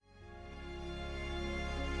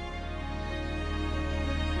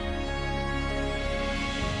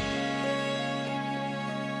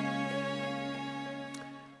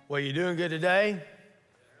Well, you doing good today?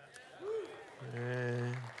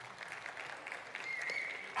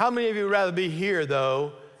 How many of you would rather be here,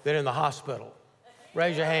 though, than in the hospital?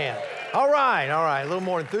 Raise your hand. All right. A little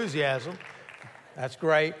more enthusiasm. That's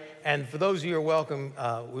great. And for those of you who are welcome,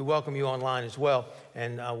 we welcome you online as well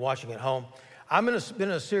and watching at home. I've been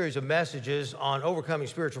in a series of messages on overcoming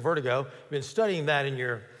spiritual vertigo. Been studying that in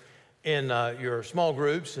your small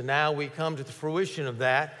groups, and now we come to the fruition of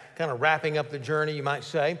that, kind of wrapping up the journey, you might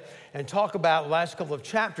say, and talk about the last couple of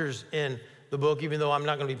chapters in the book, even though I'm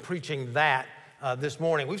not going to be preaching that this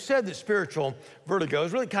morning. We've said that spiritual vertigo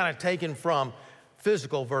is really kind of taken from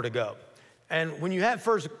physical vertigo. And when you have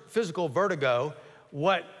physical vertigo,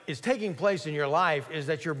 what is taking place in your life is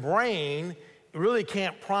that your brain really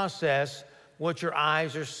can't process what your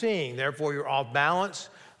eyes are seeing. Therefore, you're off balance.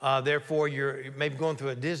 Therefore, you're maybe going through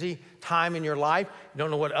a dizzy time in your life. You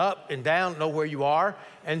don't know what up and down, know where you are.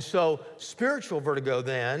 And so spiritual vertigo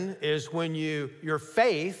then is when your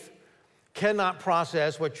faith cannot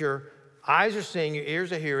process what your eyes are seeing, your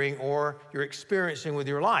ears are hearing, or you're experiencing with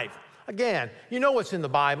your life. Again, you know what's in the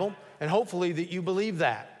Bible, and hopefully that you believe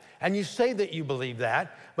that. And you say that you believe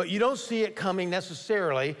that, but you don't see it coming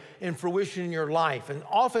necessarily in fruition in your life. And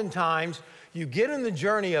oftentimes, you get in the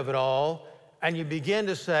journey of it all, and you begin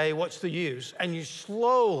to say, what's the use? And you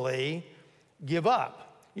slowly give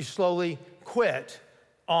up. You slowly quit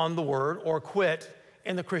on the word or quit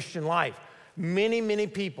in the Christian life. Many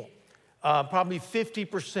people, probably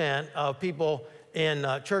 50% of people in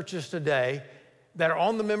churches today that are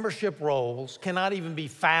on the membership rolls cannot even be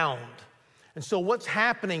found. And so what's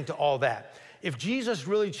happening to all that? If Jesus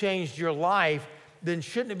really changed your life, then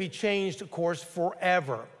shouldn't it be changed, of course,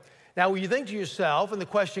 forever? Now, when you think to yourself, and the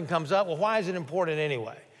question comes up, well, why is it important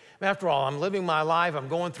anyway? After all, I'm living my life. I'm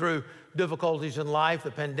going through difficulties in life.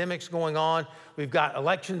 The pandemic's going on. We've got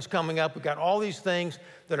elections coming up. We've got all these things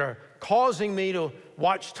that are causing me to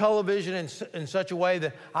watch television in such a way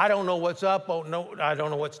that I don't know what's up. I don't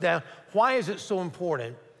know what's down. Why is it so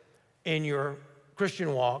important in your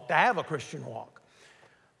Christian walk to have a Christian walk?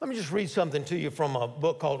 Let me just read something to you from a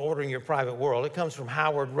book called Ordering Your Private World. It comes from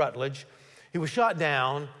Howard Rutledge. He was shot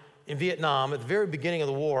down in Vietnam at the very beginning of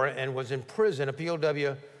the war and was in prison, a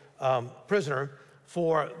POW prisoner,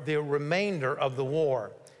 for the remainder of the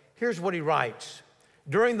war. Here's what he writes.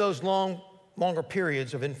 During those longer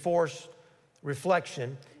periods of enforced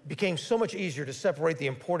reflection, it became so much easier to separate the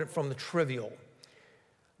important from the trivial,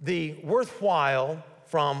 the worthwhile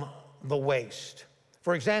from the waste.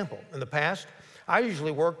 For example, in the past, I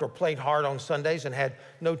usually worked or played hard on Sundays and had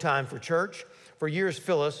no time for church. For years,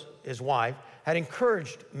 Phyllis, his wife, had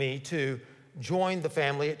encouraged me to join the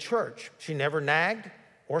family at church. She never nagged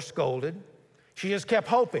or scolded. She just kept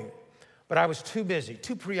hoping. But I was too busy,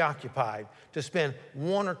 too preoccupied to spend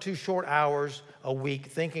 1 or 2 short hours a week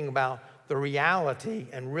thinking about the reality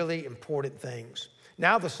and really important things.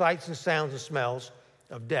 Now the sights and sounds and smells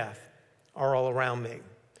of death are all around me.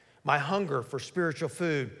 My hunger for spiritual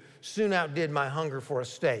food soon outdid my hunger for a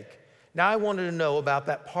steak. Now I wanted to know about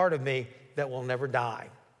that part of me that will never die.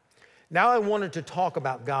 Now I wanted to talk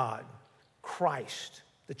about God, Christ,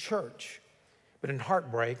 the church. But in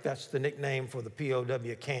heartbreak, that's the nickname for the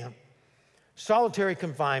POW camp, solitary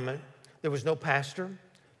confinement, there was no pastor,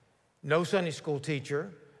 no Sunday school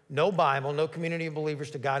teacher, no Bible, no community of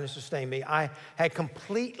believers to guide and sustain me. I had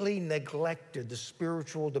completely neglected the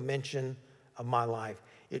spiritual dimension of my life.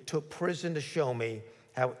 It took prison to show me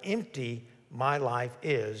how empty my life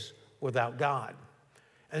is without God.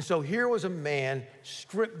 And so here was a man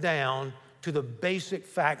stripped down to the basic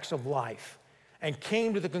facts of life and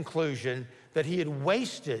came to the conclusion that he had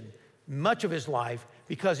wasted much of his life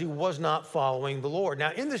because he was not following the Lord.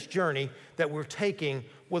 Now, in this journey that we're taking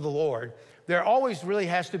with the Lord, there always really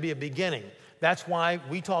has to be a beginning. That's why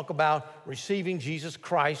we talk about receiving Jesus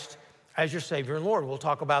Christ as your Savior and Lord. We'll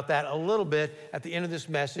talk about that a little bit at the end of this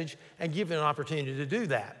message and give you an opportunity to do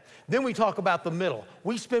that. Then we talk about the middle.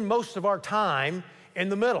 We spend most of our time in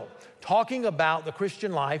the middle, talking about the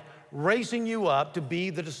Christian life, raising you up to be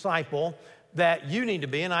the disciple that you need to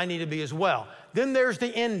be and I need to be as well. Then there's the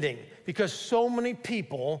ending, because so many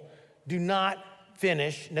people do not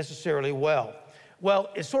finish necessarily well.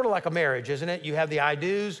 Well, it's sort of like a marriage, isn't it? You have the I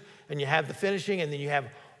do's and you have the finishing and then you have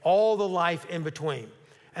all the life in between.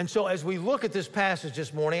 And so as we look at this passage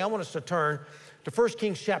this morning, I want us to turn to 1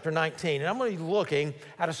 Kings chapter 19, and I'm going to be looking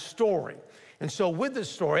at a story. And so with this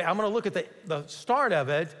story, I'm going to look at the start of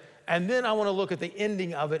it, and then I want to look at the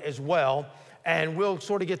ending of it as well, and we'll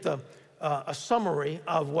sort of get a summary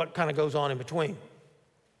of what kind of goes on in between.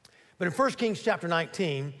 But in 1 Kings chapter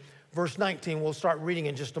 19, verse 19, we'll start reading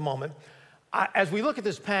in just a moment. As we look at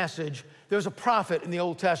this passage, there's a prophet in the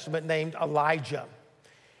Old Testament named Elijah.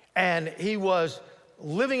 And he was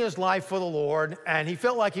living his life for the Lord, and he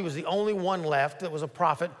felt like he was the only one left that was a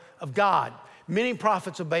prophet of God. Many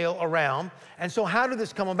prophets of Baal around. And so how did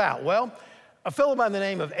this come about? Well, a fellow by the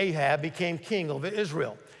name of Ahab became king of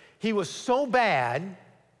Israel. He was so bad,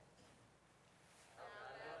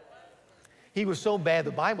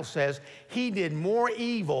 the Bible says, he did more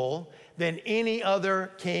evil than any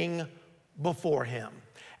other king before him.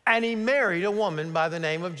 And he married a woman by the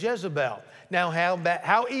name of Jezebel. Now,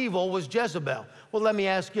 how evil was Jezebel? Well, let me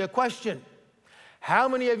ask you a question. How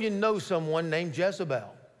many of you know someone named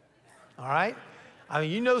Jezebel? All right? I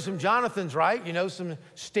mean, you know some Jonathans, right? You know some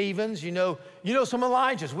Stephens. You know some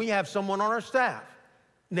Elijahs. We have someone on our staff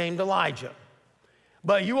named Elijah.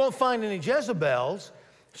 But you won't find any Jezebels.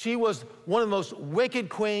 She was one of the most wicked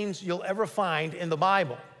queens you'll ever find in the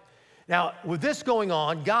Bible. Now, with this going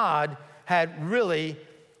on, God had really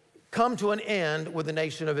come to an end with the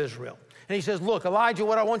nation of Israel. And he says, look, Elijah,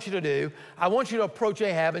 what I want you to do, I want you to approach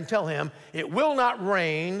Ahab and tell him it will not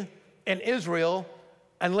rain in Israel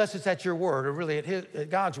unless it's at your word, or really at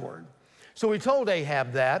God's word. So he told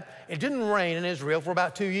Ahab that. It didn't rain in Israel for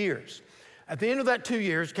about 2 years. At the end of that 2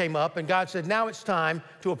 years came up, and God said, now it's time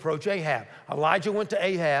to approach Ahab. Elijah went to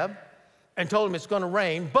Ahab and told him it's going to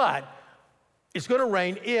rain, but it's going to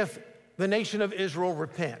rain if the nation of Israel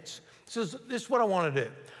repents. He says, this is what I want to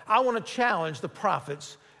do. I want to challenge the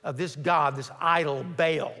prophets of this God, this idol,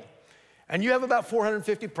 Baal. And you have about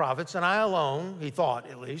 450 prophets, and I alone, he thought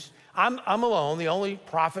at least, I'm alone, the only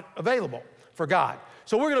prophet available for God.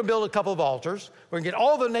 So we're going to build a couple of altars. We're going to get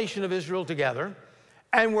all the nation of Israel together,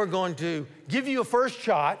 and we're going to give you a first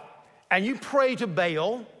shot, and you pray to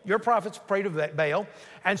Baal, your prophets pray to Baal,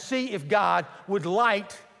 and see if God would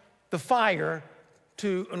light the fire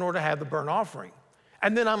in order to have the burnt offering.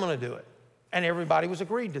 And then I'm going to do it. And everybody was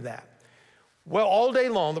agreed to that. Well, all day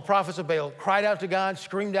long, the prophets of Baal cried out to God,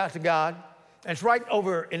 screamed out to God. And it's right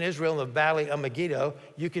over in Israel in the valley of Megiddo.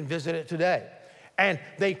 You can visit it today. And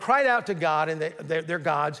they cried out to God and their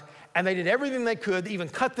gods, and they did everything they could, they even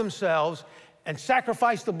cut themselves and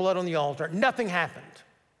sacrificed the blood on the altar. Nothing happened.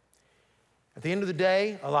 At the end of the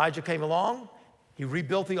day, Elijah came along. He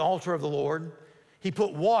rebuilt the altar of the Lord. He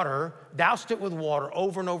put water, doused it with water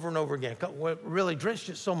over and over and over again, really drenched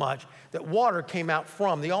it so much that water came out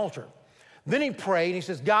from the altar. Then he prayed, and he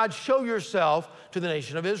says, God, show yourself to the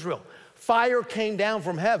nation of Israel. Fire came down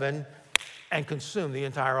from heaven and consumed the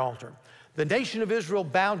entire altar. The nation of Israel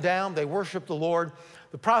bowed down. They worshiped the Lord.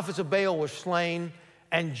 The prophets of Baal were slain,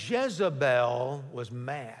 and Jezebel was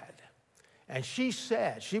mad. And she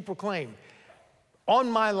proclaimed, on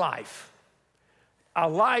my life,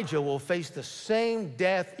 Elijah will face the same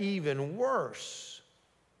death, even worse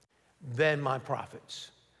than my prophets.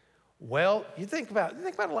 Well, you think about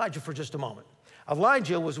Elijah for just a moment.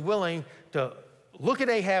 Elijah was willing to look at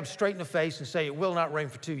Ahab straight in the face and say, it will not rain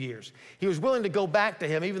for 2 years. He was willing to go back to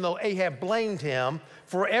him, even though Ahab blamed him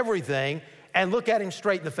for everything, and look at him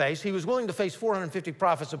straight in the face. He was willing to face 450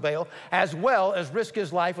 prophets of Baal, as well as risk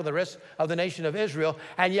his life with the rest of the nation of Israel.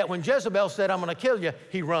 And yet when Jezebel said, I'm going to kill you,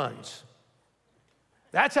 he runs.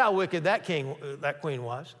 That's how wicked that queen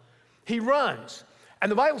was. He runs.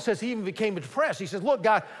 And the Bible says he even became depressed. He says, look,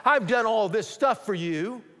 God, I've done all this stuff for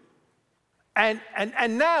you. And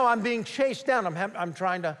now I'm being chased down. I'm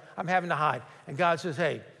having to hide. And God says,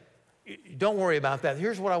 hey, don't worry about that.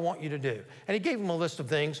 Here's what I want you to do. And he gave him a list of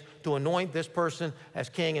things to anoint this person as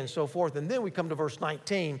king and so forth. And then we come to verse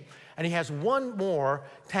 19, and he has one more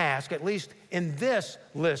task, at least in this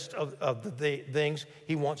list of the things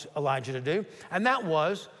he wants Elijah to do. And that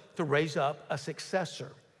was to raise up a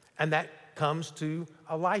successor. And that comes to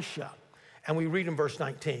Elisha. And we read in verse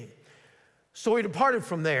 19. So he departed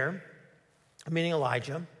from there, meaning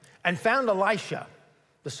Elijah, and found Elisha,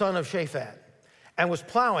 the son of Shaphat, and was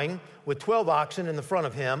plowing with 12 oxen in the front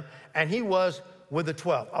of him, and he was with the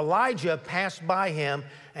 12. Elijah passed by him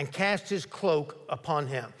and cast his cloak upon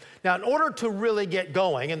him. Now, in order to really get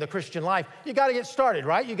going in the Christian life, you got to get started,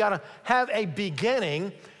 right? You got to have a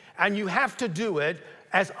beginning, and you have to do it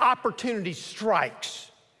as opportunity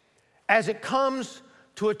strikes. As it comes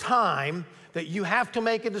to a time that you have to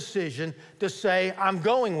make a decision to say, I'm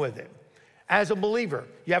going with it. As a believer,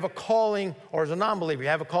 you have a calling, or as a non-believer, you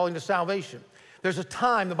have a calling to salvation. There's a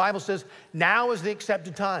time, the Bible says, now is the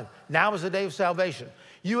accepted time. Now is the day of salvation.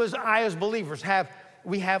 You as believers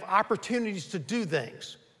we have opportunities to do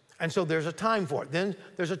things. And so there's a time for it. Then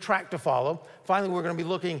there's a track to follow. Finally, we're going to be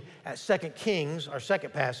looking at 2 Kings, our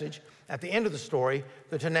second passage, at the end of the story,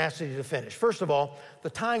 the tenacity to finish. First of all, the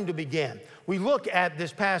time to begin. We look at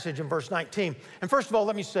this passage in verse 19. And first of all,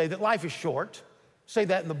 let me say that life is short. Say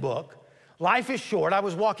that in the book. Life is short. I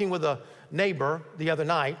was walking with a neighbor the other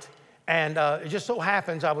night, and it just so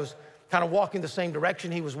happens I was kind of walking the same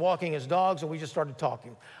direction he was walking his dogs, and we just started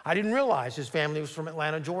talking. I didn't realize his family was from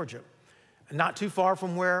Atlanta, Georgia, not too far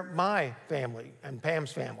from where my family and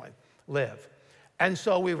Pam's family live. And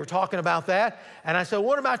so we were talking about that, and I said,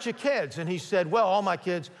 what about your kids? And he said, well, all my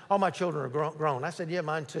children are grown. I said, yeah,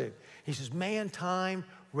 mine too. He says, man, time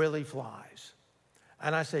really flies.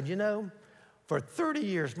 And I said, you know, for 30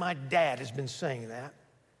 years, my dad has been saying that,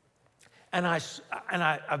 and I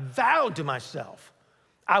vowed to myself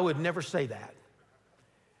I would never say that.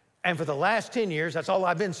 And for the last 10 years, that's all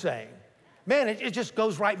I've been saying. Man, it just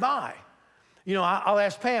goes right by. You know, I'll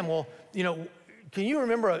ask Pam, well, you know, can you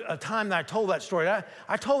remember a time that I told that story?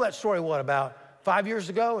 I told that story, what, about 5 years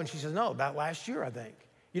ago? And she says, no, about last year, I think.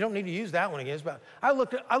 You don't need to use that one again. It's about, I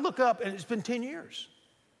look up, and it's been 10 years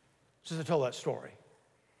since I told that story.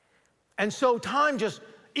 And so time just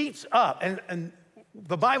eats up. And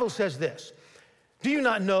the Bible says this, do you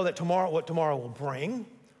not know that what tomorrow will bring?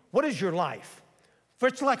 What is your life? For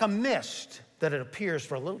it's like a mist that it appears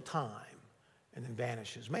for a little time and then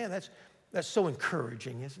vanishes. Man, that's so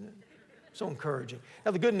encouraging, isn't it? So encouraging.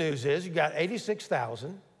 Now, the good news is you got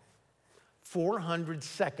 86,400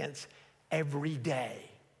 seconds every day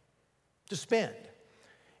to spend.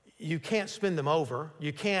 You can't spend them over.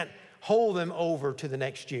 You can't hold them over to the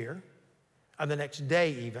next year or the next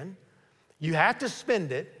day even. You have to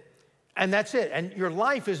spend it, and that's it. And your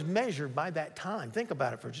life is measured by that time. Think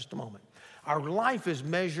about it for just a moment. Our life is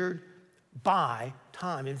measured by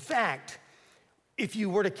time. In fact, if you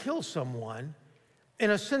were to kill someone,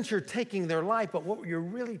 in a sense, you're taking their life, but what you're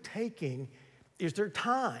really taking is their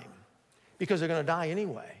time, because they're going to die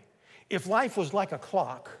anyway. If life was like a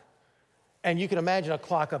clock, and you can imagine a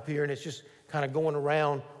clock up here, and it's just kind of going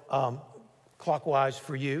around clockwise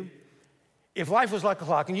for you. If life was like a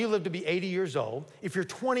clock, and you live to be 80 years old, if you're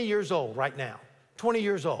 20 years old right now, 20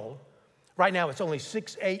 years old, right now it's only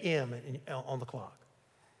 6 a.m. on the clock.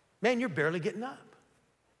 Man, you're barely getting up.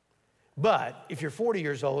 But if you're 40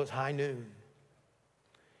 years old, it's high noon.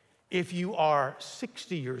 If you are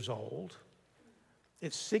 60 years old,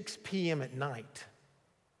 it's 6 p.m. at night.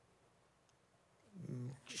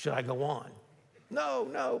 Should I go on?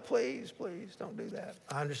 No, please, don't do that.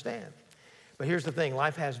 I understand. But here's the thing,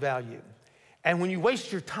 life has value. And when you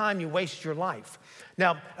waste your time, you waste your life.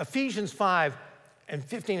 Now, Ephesians 5 and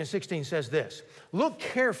 15 and 16 says this, look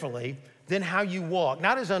carefully then how you walk,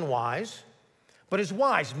 not as unwise, but as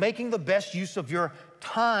wise, making the best use of your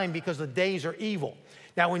time because the days are evil.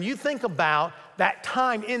 Now, when you think about that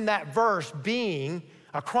time in that verse being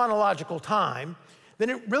a chronological time,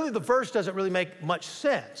 then the verse doesn't really make much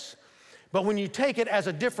sense. But when you take it as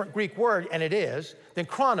a different Greek word, and it is, then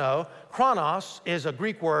chronos is a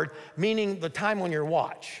Greek word meaning the time on your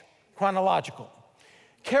watch, chronological.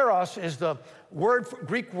 Kairos is the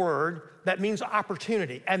Greek word that means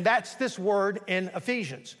opportunity, and that's this word in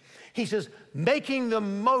Ephesians. He says, making the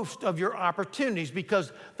most of your opportunities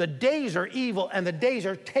because the days are evil and the days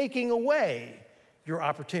are taking away your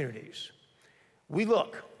opportunities. We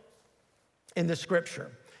look in the scripture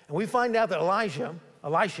and we find out that Elisha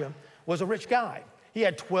was a rich guy. He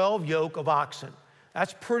had 12 yoke of oxen.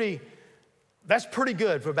 That's pretty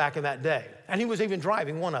good for back in that day. And he was even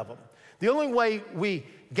driving one of them. The only way we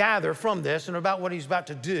gather from this and about what he's about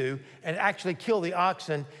to do and actually kill the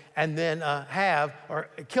oxen and then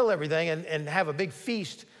kill everything and have a big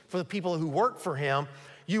feast for the people who work for him,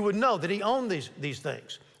 you would know that he owned these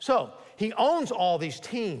things. So he owns all these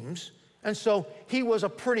teams, and so he was a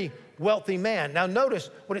pretty wealthy man. Now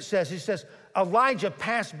notice what it says. It says, Elijah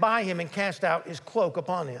passed by him and cast out his cloak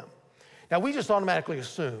upon him. Now we just automatically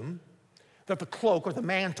assume that the cloak or the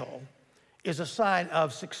mantle is a sign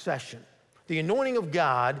of succession. The anointing of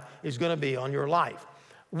God is going to be on your life.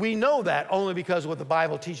 We know that only because of what the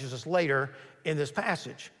Bible teaches us later in this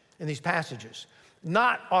passage, in these passages,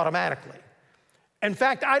 not automatically. In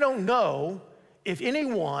fact, I don't know if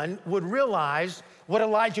anyone would realize what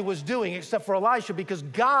Elijah was doing except for Elisha, because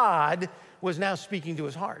God was now speaking to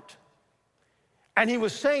his heart. And he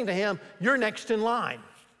was saying to him, you're next in line.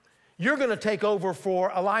 You're going to take over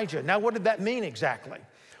for Elijah. Now, what did that mean exactly?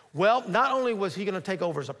 Well, not only was he going to take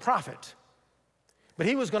over as a prophet, but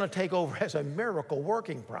he was going to take over as a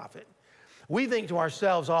miracle-working prophet. We think to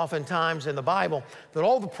ourselves oftentimes in the Bible that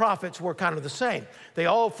all the prophets were kind of the same. They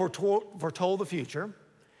all foretold the future,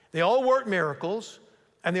 they all worked miracles,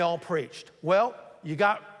 and they all preached. Well, you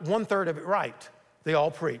got 1/3 of it right. They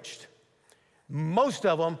all preached. Most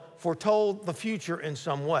of them foretold the future in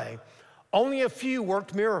some way. Only a few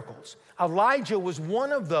worked miracles. Elijah was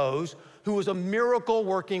one of those who was a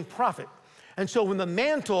miracle-working prophet. And so when the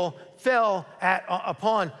mantle fell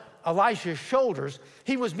upon Elisha's shoulders,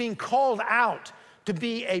 he was being called out to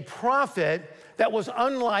be a prophet that was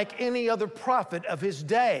unlike any other prophet of his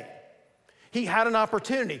day. He had an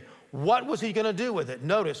opportunity. What was he going to do with it?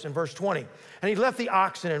 Notice in verse 20. And he left the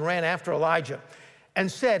oxen and ran after Elijah and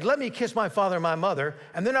said, let me kiss my father and my mother,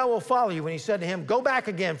 and then I will follow you. And he said to him, go back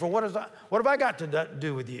again, for what have I got to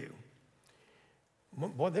do with you?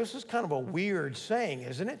 Boy, this is kind of a weird saying,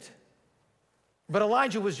 isn't it? But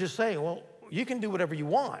Elijah was just saying, well, you can do whatever you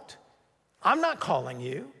want. I'm not calling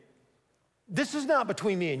you. This is not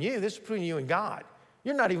between me and you. This is between you and God.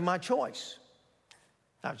 You're not even my choice.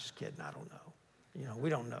 I'm just kidding. I don't know. We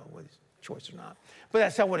don't know whether it's choice or not. But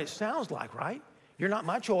that's what it sounds like, right? You're not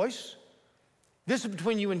my choice. This is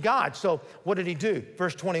between you and God. So what did he do?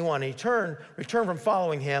 Verse 21, he returned from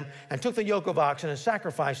following him and took the yoke of oxen and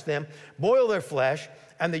sacrificed them, boiled their flesh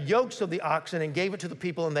and the yokes of the oxen and gave it to the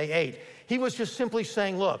people and they ate. He was just simply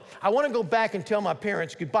saying, look, I want to go back and tell my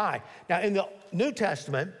parents goodbye. Now in the New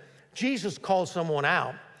Testament, Jesus called someone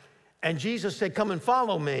out and Jesus said, come and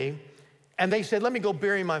follow me. And they said, let me go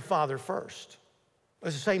bury my father first.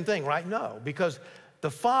 It's the same thing, right? No, because the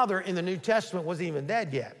father in the New Testament wasn't even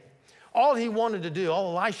dead yet. All he wanted to do,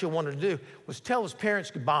 all Elisha wanted to do was tell his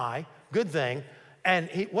parents goodbye, good thing. And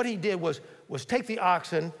what he did was take the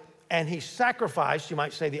oxen and he sacrificed, you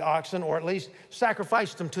might say the oxen, or at least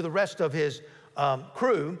sacrificed them to the rest of his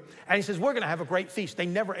crew. And he says, we're going to have a great feast. They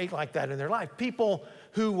never ate like that in their life. People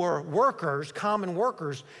who were workers, common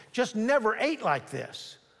workers, just never ate like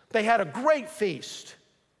this. They had a great feast.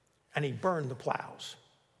 And he burned the plows.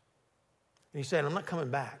 And he said, I'm not coming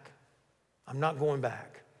back. I'm not going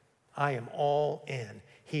back. I am all in.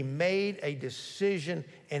 He made a decision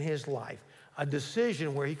in his life, a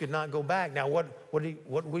decision where he could not go back. Now, what did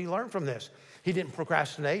we learn from this? He didn't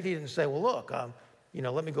procrastinate. He didn't say, well, look,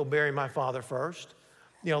 let me go bury my father first.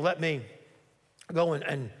 Let me go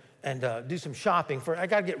and do some shopping for. I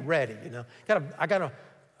got to get ready. I got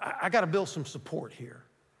to build some support here.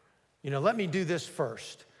 Let me do this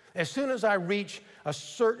first. As soon as I reach a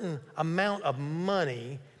certain amount of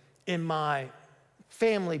money in my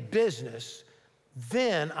family business,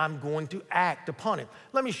 then I'm going to act upon it.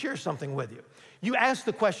 Let me share something with you. You ask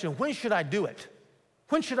the question, when should I do it?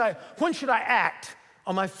 When should I act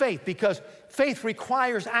on my faith? Because faith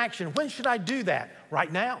requires action. When should I do that?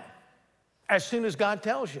 Right now, as soon as God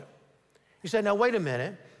tells you. You say, now wait a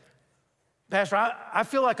minute. Pastor, I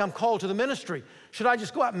feel like I'm called to the ministry. Should I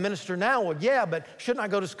just go out and minister now? Well, yeah, but shouldn't I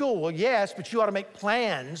go to school? Well, yes, but you ought to make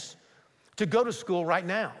plans to go to school right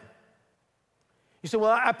now. You say,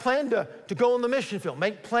 well, I plan to go on the mission field.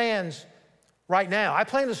 Make plans right now. I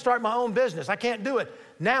plan to start my own business. I can't do it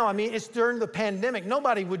now. It's during the pandemic.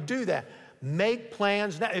 Nobody would do that. Make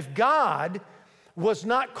plans now. If God was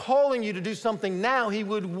not calling you to do something now, he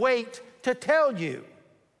would wait to tell you.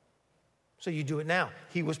 So you do it now.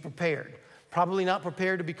 He was prepared. Probably not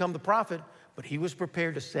prepared to become the prophet, but he was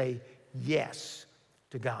prepared to say yes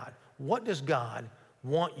to God. What does God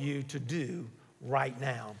want you to do right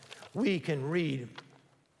now? We can read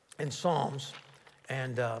in Psalms,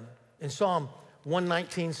 and in Psalm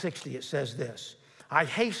 119:60, it says this, I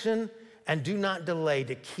hasten and do not delay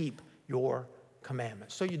to keep your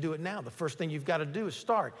commandments. So you do it now. The first thing you've got to do is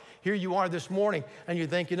start. Here you are this morning, and you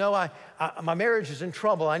think, my marriage is in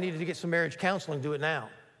trouble. I needed to get some marriage counseling. Do it now.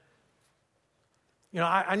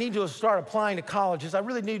 I need to start applying to colleges. I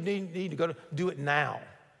really need to go to do it now.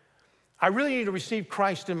 I really need to receive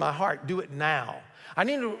Christ in my heart. Do it now. I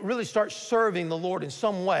need to really start serving the Lord in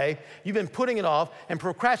some way. You've been putting it off, and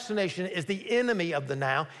procrastination is the enemy of the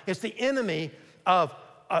now. It's the enemy of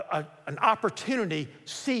an opportunity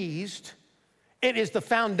seized. It is the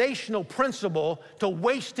foundational principle to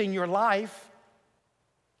wasting your life.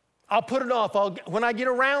 I'll put it off. When I get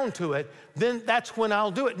around to it, then that's when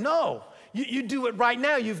I'll do it. No, you do it right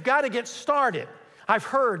now. You've got to get started. I've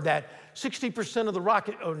heard that 60% of the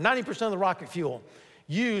rocket, or 90% of the rocket fuel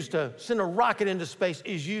used to send a rocket into space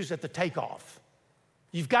is used at the takeoff.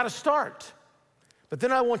 You've got to start. But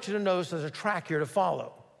then I want you to notice there's a track here to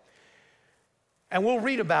follow. And we'll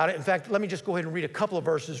read about it. In fact, let me just go ahead and read a couple of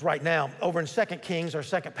verses right now over in 2 Kings, our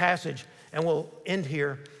second passage, and we'll end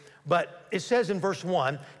here. But it says in verse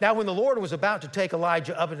 1, now when the Lord was about to take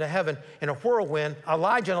Elijah up into heaven in a whirlwind,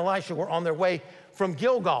 Elijah and Elisha were on their way from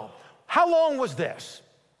Gilgal. How long was this?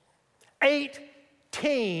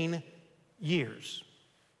 18 years.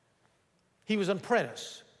 He was an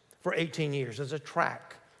apprentice for 18 years as a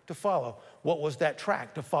track to follow. What was that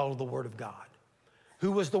track? To follow the word of God.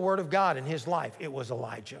 Who was the Word of God in his life? It was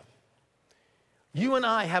Elijah. You and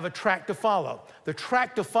I have a track to follow. The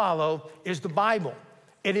track to follow is the Bible.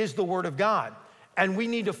 It is the Word of God. And we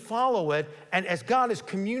need to follow it. And as God is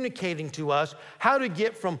communicating to us how to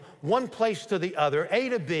get from one place to the other, A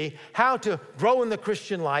to B, how to grow in the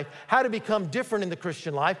Christian life, how to become different in the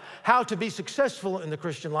Christian life, how to be successful in the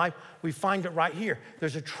Christian life, we find it right here.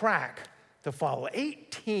 There's a track to follow.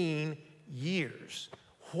 18 years.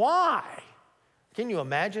 Why? Can you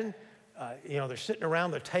imagine? They're sitting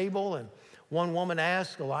around the table and one woman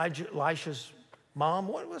asked Elisha's mom,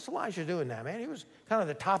 what's Elijah doing now, man? He was kind of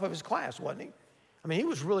the top of his class, wasn't he? I mean, he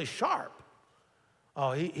was really sharp.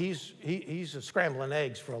 Oh, he's scrambling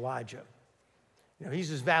eggs for Elijah. He's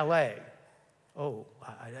his valet. Oh,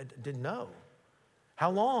 I didn't know.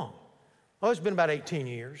 How long? Oh, it's been about 18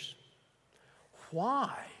 years.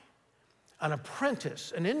 Why? An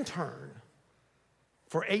apprentice, an intern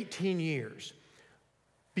for 18 years.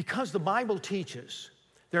 Because the Bible teaches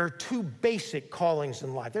there are two basic callings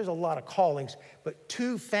in life. There's a lot of callings, but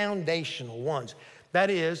two foundational ones. That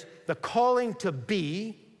is the calling to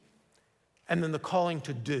be and then the calling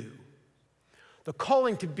to do. The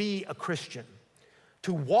calling to be a Christian,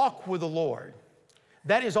 to walk with the Lord,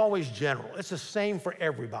 that is always general. It's the same for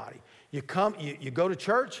everybody. You come, you go to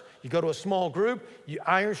church, you go to a small group,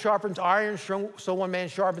 iron sharpens iron, so one man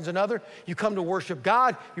sharpens another. You come to worship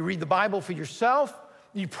God, you read the Bible for yourself,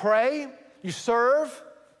 you pray, you serve,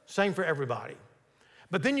 same for everybody.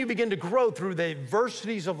 But then you begin to grow through the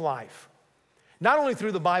adversities of life. Not only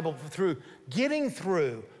through the Bible, but through getting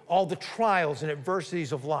through all the trials and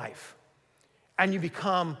adversities of life. And you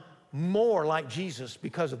become more like Jesus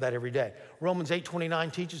because of that every day. Romans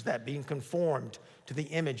 8:29 teaches that, being conformed to the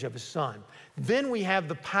image of his Son. Then we have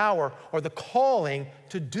the power or the calling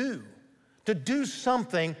to do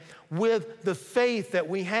something with the faith that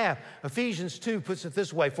we have. Ephesians 2 puts it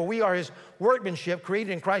this way, for we are his workmanship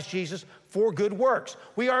created in Christ Jesus for good works.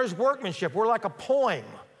 We are his workmanship. We're like a poem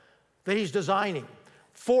that he's designing.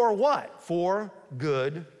 For what? For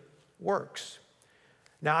good works.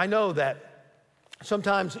 Now, I know that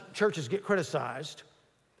sometimes churches get criticized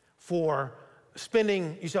for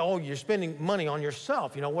spending, you say, oh, you're spending money on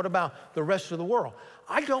yourself. What about the rest of the world?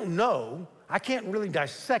 I don't know. I can't really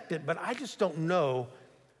dissect it, but I just don't know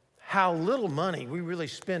how little money we really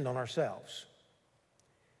spend on ourselves.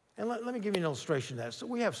 And let me give you an illustration of that. So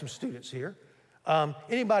we have some students here.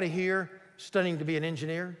 Anybody here studying to be an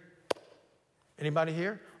engineer? Anybody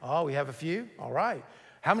here? Oh, we have a few. All right.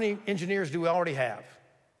 How many engineers do we already have?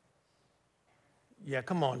 Yeah,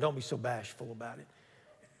 come on. Don't be so bashful about it.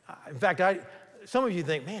 In fact, some of you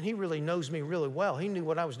think, man, he really knows me really well. He knew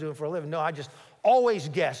what I was doing for a living. No, I just always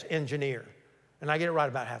guess engineer. And I get it right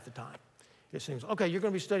about half the time. It seems, okay, you're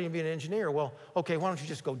going to be studying to be an engineer. Well, okay, why don't you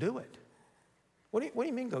just go do it? What do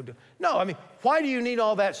you mean go do it? No, I mean, why do you need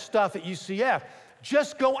all that stuff at UCF?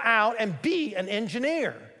 Just go out and be an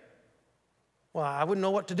engineer. Well, I wouldn't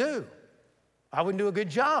know what to do. I wouldn't do a good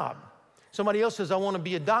job. Somebody else says, I want to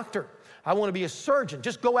be a doctor. I want to be a surgeon.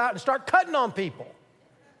 Just go out and start cutting on people.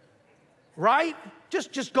 Right?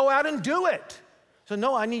 Just go out and do it. So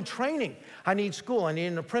no, I need training. I need school. I need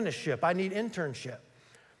an apprenticeship. I need internship.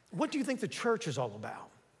 What do you think the church is all about?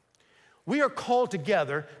 We are called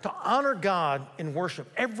together to honor God in worship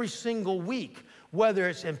every single week, whether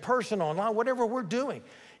it's in person, online, whatever we're doing.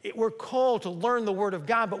 We're called to learn the Word of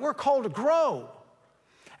God, but we're called to grow.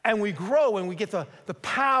 And we grow and we get the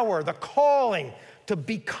power, the calling to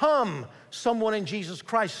become someone in Jesus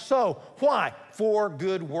Christ. So, why? For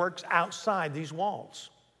good works outside these walls.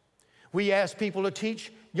 We ask people to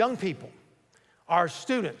teach young people, our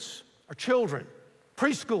students, our children,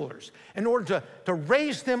 preschoolers. In order to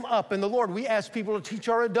raise them up in the Lord, we ask people to teach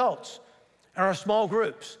our adults and our small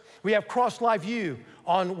groups. We have Cross Life U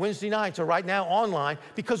on Wednesday nights, or right now online,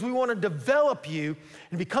 because we want to develop you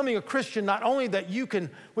in becoming a Christian, not only that you can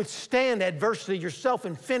withstand adversity yourself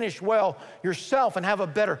and finish well yourself and have a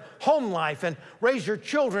better home life and raise your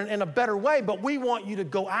children in a better way, but we want you to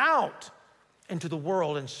go out into the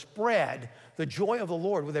world and spread the joy of the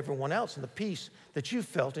Lord with everyone else and the peace that you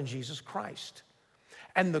felt in Jesus Christ.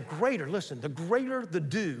 And the greater the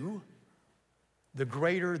do, the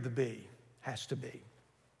greater the be has to be.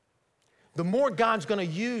 The more God's going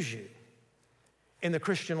to use you in the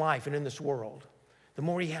Christian life and in this world, the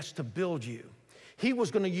more he has to build you. He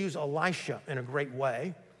was going to use Elisha in a great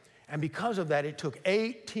way, and because of that, it took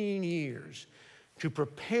 18 years to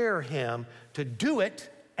prepare him to do it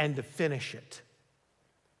and to finish it.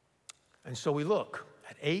 And so we look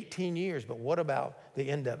at 18 years, but what about the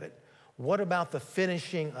end of it? What about the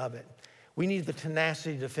finishing of it? We need the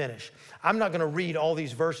tenacity to finish. I'm not going to read all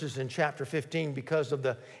these verses in chapter 15 because of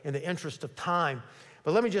in the interest of time,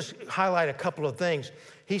 but let me just highlight a couple of things.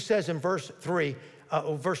 He says in verse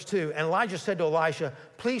 2, and Elijah said to Elisha,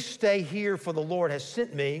 please stay here, for the Lord has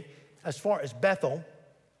sent me as far as Bethel.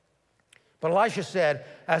 But Elisha said,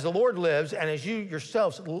 as the Lord lives and as you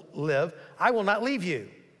yourselves live, I will not leave you.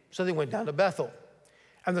 So they went down to Bethel.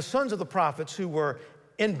 And the sons of the prophets who were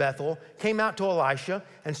in Bethel came out to Elisha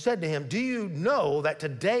and said to him, do you know that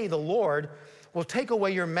today the Lord will take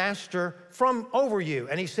away your master from over you?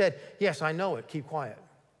 And he said, yes, I know it. Keep quiet.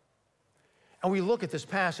 And we look at this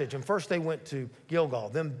passage, and first they went to Gilgal,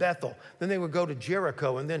 then Bethel, then they would go to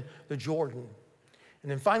Jericho, and then the Jordan.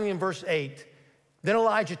 And then finally in verse 8, then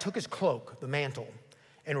Elijah took his cloak, the mantle,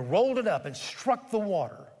 and rolled it up and struck the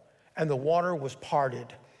water, and the water was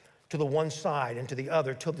parted to the one side and to the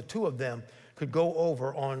other till the two of them could go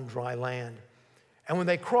over on dry land. And when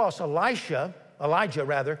they crossed, Elijah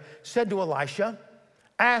said to Elisha,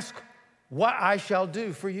 ask what I shall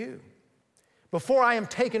do for you before I am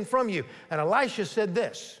taken from you. And Elisha said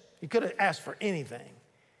this. He could have asked for anything.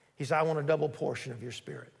 He said, I want a double portion of your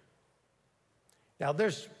spirit. Now,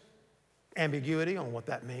 there's ambiguity on what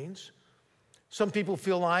that means. Some people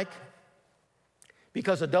feel like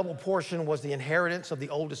because a double portion was the inheritance of the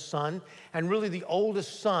oldest son, and really the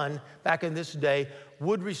oldest son back in this day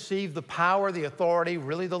would receive the power, the authority,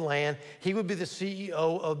 really the land. He would be the CEO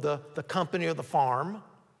of the company or the farm.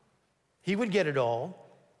 He would get it all.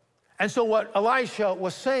 And so what Elisha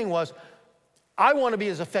was saying was, I want to be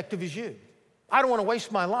as effective as you. I don't want to waste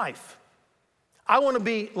my life. I want to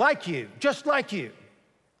be like you, just like you.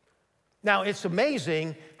 Now, it's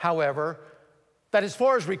amazing, however, that as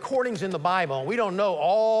far as recordings in the Bible, we don't know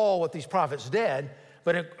all what these prophets did,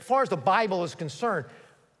 but as far as the Bible is concerned,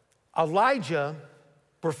 Elijah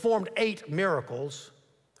performed 8 miracles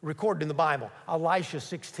recorded in the Bible, Elisha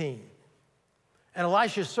 16. And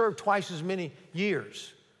Elisha served twice as many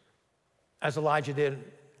years as Elijah did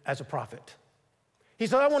as a prophet. He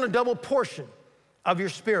said, I want a double portion of your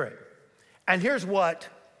spirit. And here's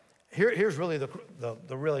really the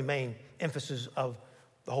really main emphasis of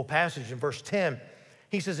the whole passage in verse 10.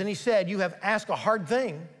 He says, and he said, you have asked a hard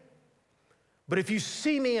thing, but if you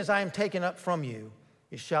see me as I am taken up from you,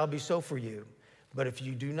 it shall be so for you. But if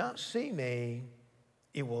you do not see me,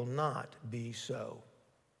 it will not be so.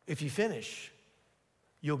 If you finish,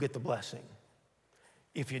 you'll get the blessing.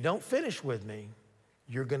 If you don't finish with me,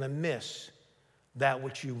 you're going to miss that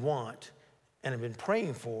which you want and have been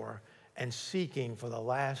praying for and seeking for the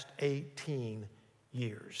last 18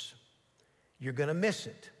 years. You're going to miss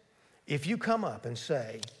it. If you come up and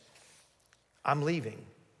say, I'm leaving,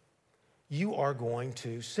 you are going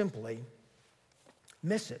to simply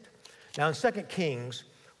miss it. Now in 2 Kings,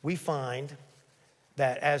 we find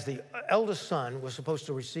that as the eldest son was supposed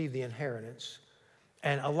to receive the inheritance,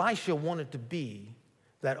 and Elisha wanted to be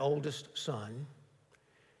that oldest son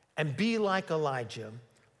and be like Elijah,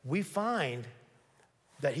 we find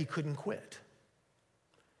that he couldn't quit.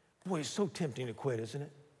 Boy, it's so tempting to quit, isn't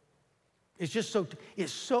it? It's just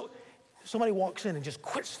somebody walks in and just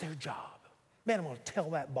quits their job. Man, I'm going to tell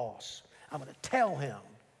that boss. I'm going to tell him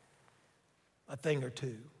a thing or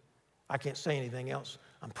two. I can't say anything else.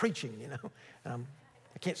 I'm preaching, and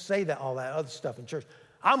I can't say all that other stuff in church.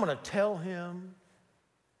 I'm going to tell him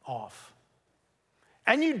off.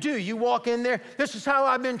 And you do. You walk in there. This is how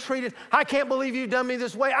I've been treated. I can't believe you've done me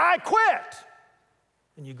this way. I quit.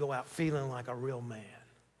 And you go out feeling like a real man.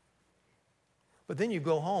 But then you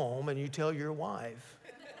go home and you tell your wife,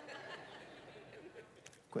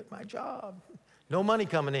 quit my job. No money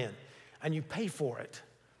coming in. And you pay for it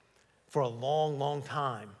for a long, long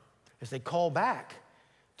time. As they call back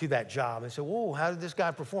to that job and say, whoa, how did this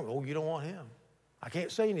guy perform? Oh, you don't want him. I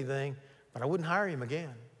can't say anything, but I wouldn't hire him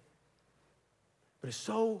again. But it's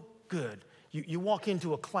so good. You walk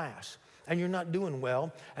into a class and you're not doing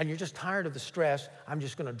well and you're just tired of the stress. I'm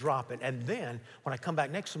just going to drop it. And then when I come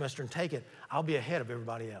back next semester and take it, I'll be ahead of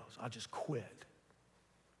everybody else. I'll just quit.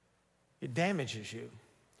 It damages you.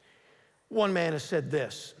 One man has said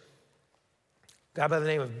this. A guy by the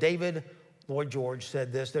name of David Lloyd George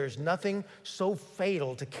said this: there's nothing so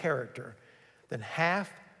fatal to character than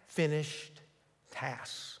half-finished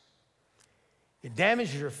tasks. It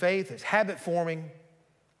damages your faith, it's habit-forming,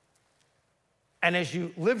 and as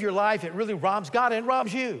you live your life, it really robs God and it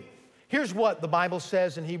robs you. Here's what the Bible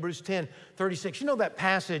says in Hebrews 10:36. You know that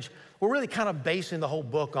passage we're really kind of basing the whole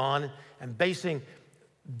book on and basing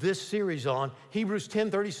this series on, Hebrews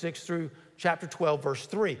 10:36 through chapter 12, verse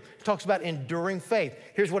 3. It talks about enduring faith.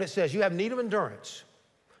 Here's what it says: you have need of endurance,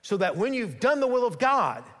 so that when you've done the will of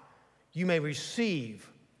God, you may receive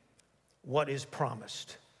what is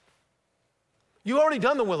promised. You've already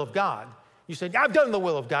done the will of God. You say, I've done the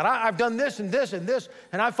will of God. I've done this and this and this,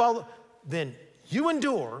 and I follow. Then you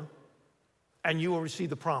endure, and you will receive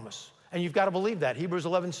the promise. And you've got to believe that. Hebrews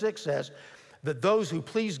 11:6 says that those who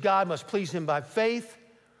please God must please him by faith,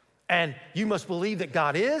 and you must believe that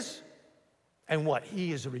God is, and what?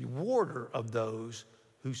 He is a rewarder of those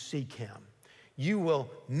who seek him. You will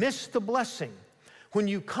miss the blessing when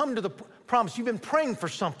you come to the promise. You've been praying for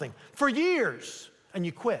something for years, and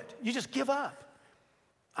you quit. You just give up.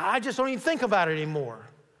 I just don't even think about it anymore.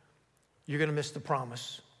 You're going to miss the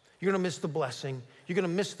promise. You're going to miss the blessing. You're going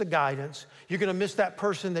to miss the guidance. You're going to miss that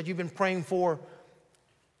person that you've been praying for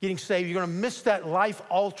getting saved. You're going to miss that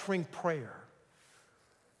life-altering prayer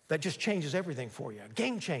that just changes everything for you, a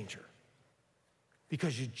game changer,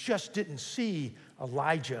 because you just didn't see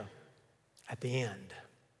Elijah at the end.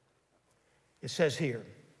 It says here,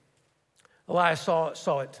 Elijah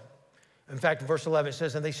saw it. In fact, in verse 11, it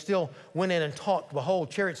says, and they still went in and talked. Behold,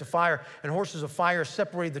 chariots of fire and horses of fire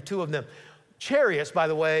separated the two of them. Chariots, by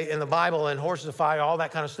the way, in the Bible, and horses of fire, all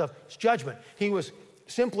that kind of stuff, it's judgment. He was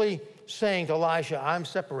simply saying to Elisha, I'm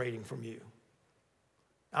separating from you.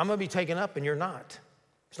 I'm going to be taken up and you're not.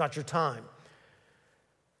 It's not your time.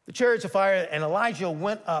 The chariots of fire, and Elijah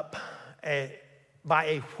went up by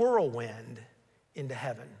a whirlwind into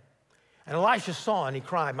heaven. And Elisha saw, and he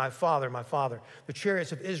cried, my father, the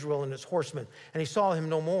chariots of Israel and its horsemen. And he saw him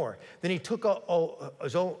no more. Then he took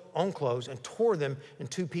his own clothes and tore them in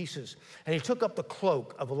two pieces. And he took up the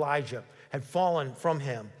cloak of Elijah, had fallen from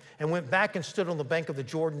him, and went back and stood on the bank of the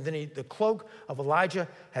Jordan. Then the cloak of Elijah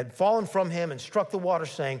had fallen from him and struck the water,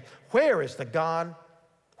 saying, where's the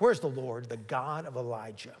Lord, the God of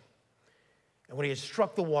Elijah? And when he had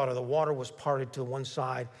struck the water was parted to one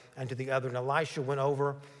side and to the other. And Elisha went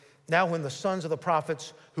over. Now when the sons of the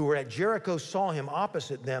prophets who were at Jericho saw him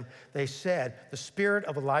opposite them, they said, the spirit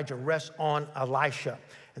of Elijah rests on Elisha.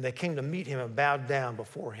 And they came to meet him and bowed down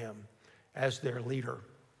before him as their leader.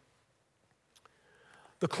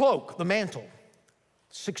 The cloak, the mantle,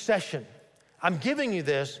 succession. I'm giving you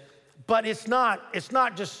this, but it's not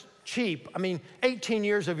just cheap. 18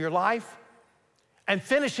 years of your life and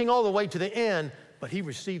finishing all the way to the end, but he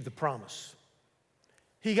received the promise.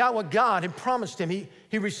 He got what God had promised him.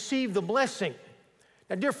 He received the blessing.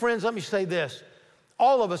 Now, dear friends, let me say this.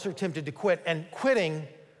 All of us are tempted to quit, and quitting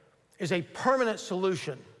is a permanent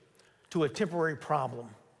solution to a temporary problem.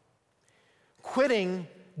 Quitting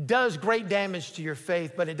does great damage to your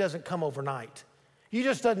faith, but it doesn't come overnight. You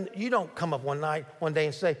don't come up one day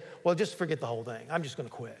and say, well, just forget the whole thing. I'm just going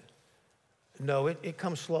to quit. No, it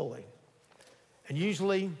comes slowly. And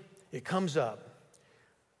usually it comes up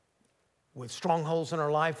with strongholds in our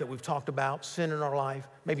life that we've talked about, sin in our life,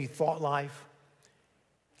 maybe thought life.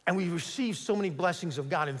 And we receive so many blessings of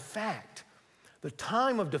God. In fact, the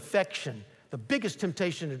time of defection, the biggest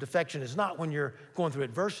temptation of defection is not when you're going through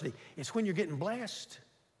adversity, it's when you're getting blessed.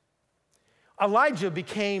 Elijah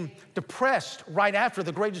became depressed right after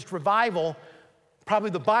the greatest revival probably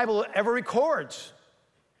the Bible ever records.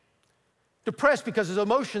 Depressed because his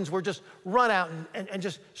emotions were just run out and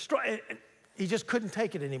he just couldn't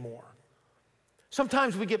take it anymore.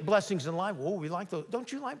 Sometimes we get blessings in life. Oh, we like those.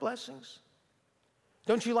 Don't you like blessings?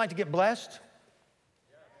 Don't you like to get blessed?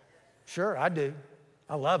 Sure, I do.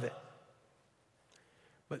 I love it.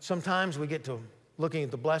 But sometimes we get to looking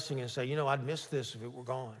at the blessing and say, I'd miss this if it were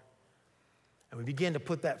gone. And we begin to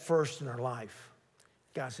put that first in our life.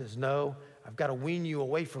 God says, no, I've got to wean you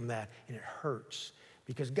away from that. And it hurts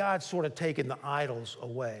because God's sort of taken the idols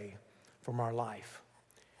away from our life.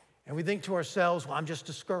 And we think to ourselves, well, I'm just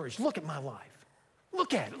discouraged. Look at my life.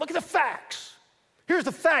 Look at it. Look at the facts. Here's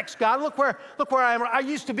the facts, God. Look where I am. I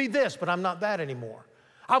used to be this, but I'm not that anymore.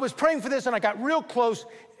 I was praying for this, and I got real close.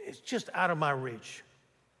 It's just out of my reach.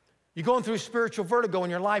 You're going through spiritual vertigo in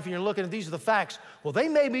your life, and you're looking at these are the facts. Well, they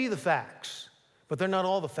may be the facts, but they're not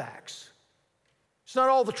all the facts. It's not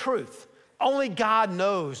all the truth. Only God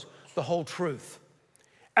knows the whole truth.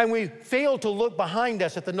 And we fail to look behind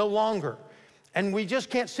us at the no longer. And we just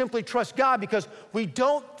can't simply trust God because we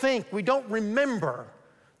don't remember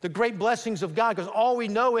the great blessings of God, because all we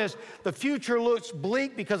know is the future looks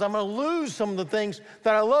bleak because I'm going to lose some of the things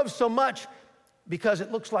that I love so much because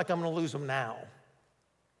it looks like I'm going to lose them now.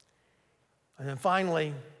 And then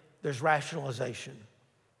finally, there's rationalization.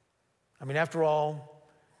 After all,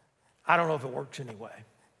 I don't know if it works anyway.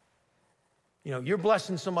 You're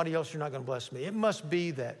blessing somebody else, you're not going to bless me. It must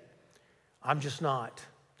be that I'm just not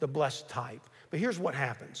the blessed type. But here's what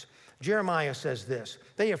happens. Jeremiah says this,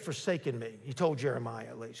 they have forsaken me. He told Jeremiah,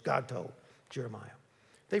 at least. God told Jeremiah.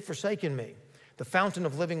 They've forsaken me, the fountain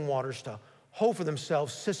of living waters, to hold for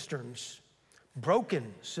themselves cisterns,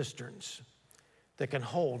 broken cisterns that can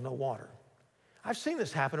hold no water. I've seen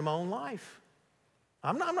this happen in my own life.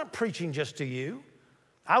 I'm not preaching just to you.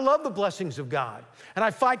 I love the blessings of God, and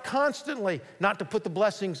I fight constantly not to put the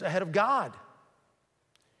blessings ahead of God.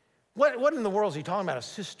 What in the world is he talking about, a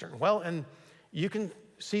cistern? Well, and you can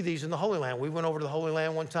see these in the Holy Land. We went over to the Holy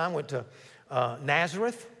Land one time, went to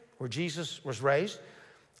Nazareth, where Jesus was raised,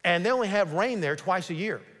 and they only have rain there twice a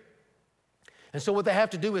year. And so what they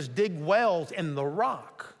have to do is dig wells in the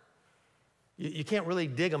rock. You can't really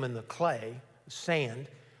dig them in the clay, sand.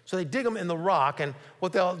 So they dig them in the rock, and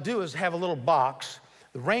what they'll do is have a little box.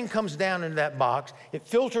 The rain comes down into that box, it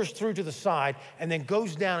filters through to the side, and then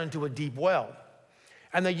goes down into a deep well.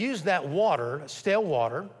 And they use that water, stale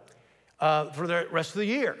water, for the rest of the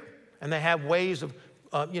year. And they have ways of,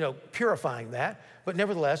 purifying that. But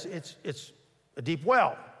nevertheless, it's a deep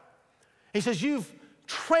well. He says, you've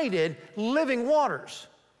traded living waters.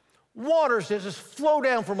 Waters that just flow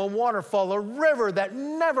down from a waterfall, a river that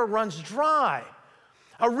never runs dry.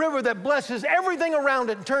 A river that blesses everything around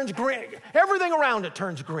it and turns green. Everything around it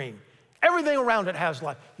turns green. Everything around it has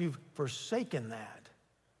life. You've forsaken that.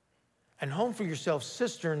 And home for yourself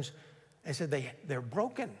cisterns, and said they're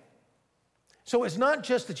broken. So it's not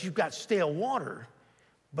just that you've got stale water,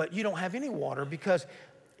 but you don't have any water because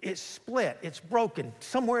it's split, it's broken.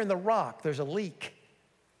 Somewhere in the rock, there's a leak,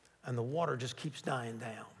 and the water just keeps dying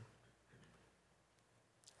down.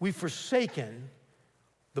 We've forsaken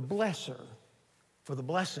the blesser for the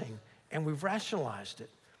blessing, and we've rationalized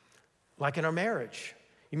it. Like in our marriage.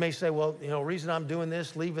 You may say, well, the reason I'm doing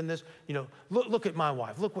this, leaving this, look at my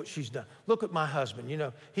wife. Look what she's done. Look at my husband.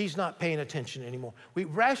 He's not paying attention anymore. We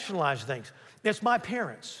rationalize things. It's my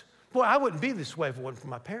parents. Boy, I wouldn't be this way if it wasn't for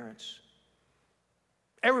my parents.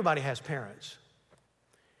 Everybody has parents.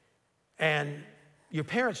 And your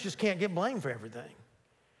parents just can't get blamed for everything.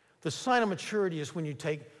 The sign of maturity is when you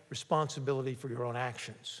take responsibility for your own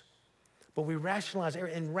actions. But we rationalize,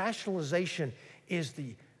 and rationalization is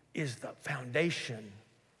the foundation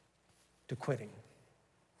to quitting.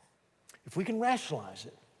 If we can rationalize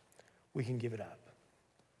it, we can give it up.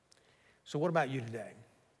 So what about you today?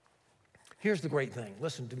 Here's the great thing.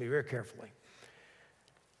 Listen to me very carefully.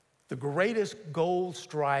 The greatest gold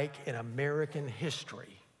strike in American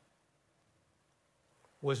history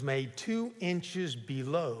was made 2 inches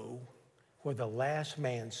below where the last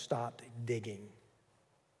man stopped digging.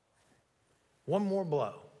 One more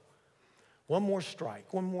blow, one more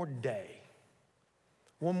strike, one more day,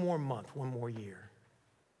 one more month, one more year.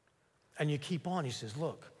 And you keep on. He says,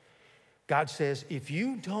 look, God says, if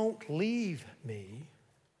you don't leave me,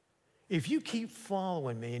 if you keep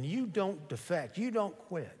following me and you don't defect, you don't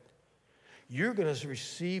quit, you're going to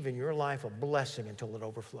receive in your life a blessing until it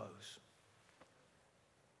overflows.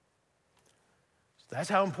 So that's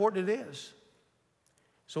how important it is.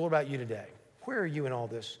 So what about you today? Where are you in all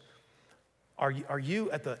this? Are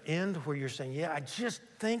you at the end where you're saying, yeah, I just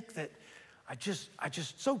think that I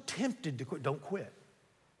just so tempted to quit. Don't quit.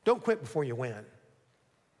 Don't quit before you win.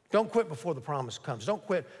 Don't quit before the promise comes. Don't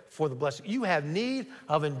quit before the blessing. You have need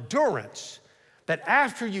of endurance that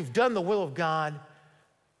after you've done the will of God,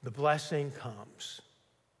 the blessing comes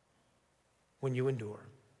when you endure.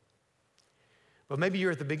 But maybe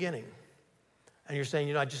you're at the beginning and you're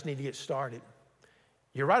saying, I just need to get started.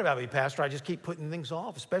 You're right about me, Pastor. I just keep putting things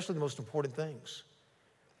off, especially the most important things.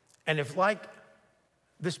 And if, like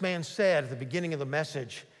this man said at the beginning of the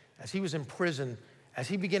message, as he was in prison, as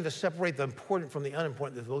he began to separate the important from the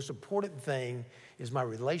unimportant, the most important thing is my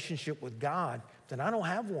relationship with God, then I don't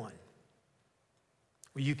have one.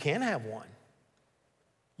 Well, you can have one.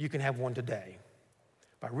 You can have one today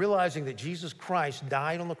by realizing that Jesus Christ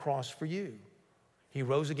died on the cross for you. He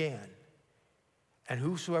rose again. And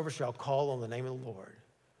whosoever shall call on the name of the Lord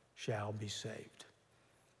shall be saved.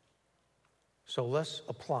 So let's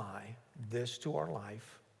apply this to our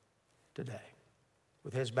life today.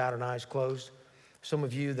 With heads bowed and eyes closed, some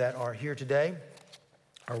of you that are here today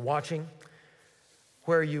are watching.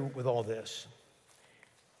 Where are you with all this?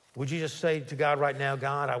 Would you just say to God right now,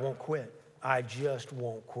 God, I won't quit. I just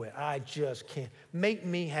won't quit. I just can't. Make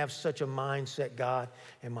me have such a mindset, God,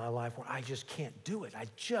 in my life where I just can't do it.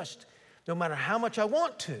 No matter how much I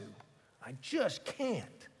want to, I just can't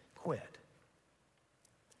quit.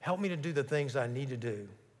 Help me to do the things I need to do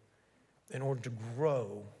in order to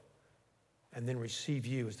grow and then receive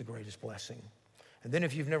you as the greatest blessing. And then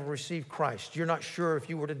if you've never received Christ, you're not sure if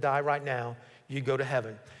you were to die right now, you'd go to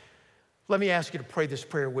heaven. Let me ask you to pray this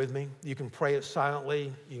prayer with me. You can pray it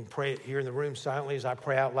silently. You can pray it here in the room silently as I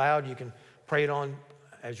pray out loud. You can pray it on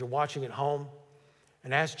as you're watching at home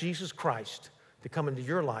and ask Jesus Christ to come into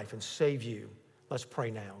your life and save you. Let's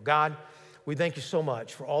pray now. God, we thank you so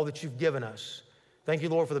much for all that you've given us. Thank you,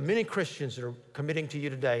 Lord, for the many Christians that are committing to you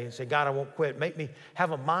today and say, God, I won't quit. Make me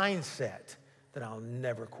have a mindset that I'll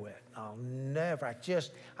never quit. I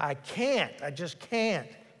just can't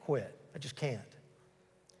quit. I just can't.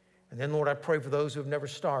 And then, Lord, I pray for those who have never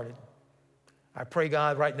started. I pray,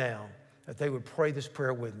 God, right now, that they would pray this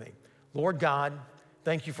prayer with me. Lord God,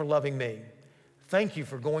 thank you for loving me. Thank you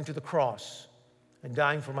for going to the cross and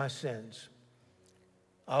dying for my sins.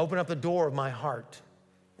 I open up the door of my heart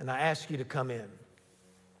and I ask you to come in.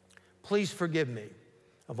 Please forgive me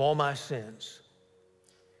of all my sins.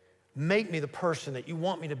 Make me the person that you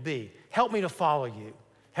want me to be. Help me to follow you.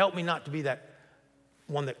 Help me not to be that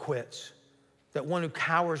one that quits, that one who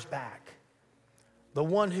cowers back, the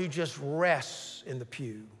one who just rests in the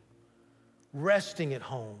pew, resting at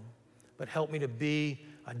home, but help me to be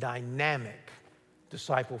a dynamic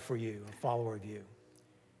disciple for you, a follower of you.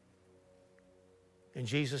 In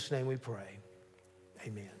Jesus' name we pray,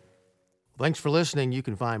 amen. Thanks for listening. You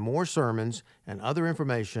can find more sermons and other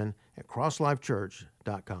information at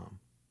crosslifechurch.com.